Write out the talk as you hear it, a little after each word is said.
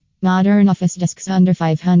Modern office desks under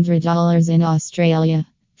 $500 in Australia.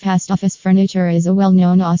 Fast Office Furniture is a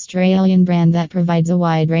well-known Australian brand that provides a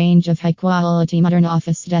wide range of high-quality modern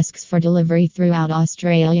office desks for delivery throughout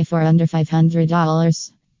Australia for under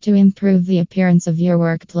 $500. To improve the appearance of your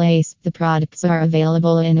workplace, the products are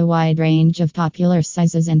available in a wide range of popular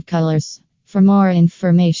sizes and colors. For more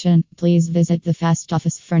information, please visit the Fast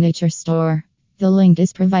Office Furniture store. The link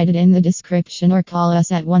is provided in the description or call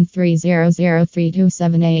us at 1300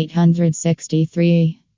 327 863.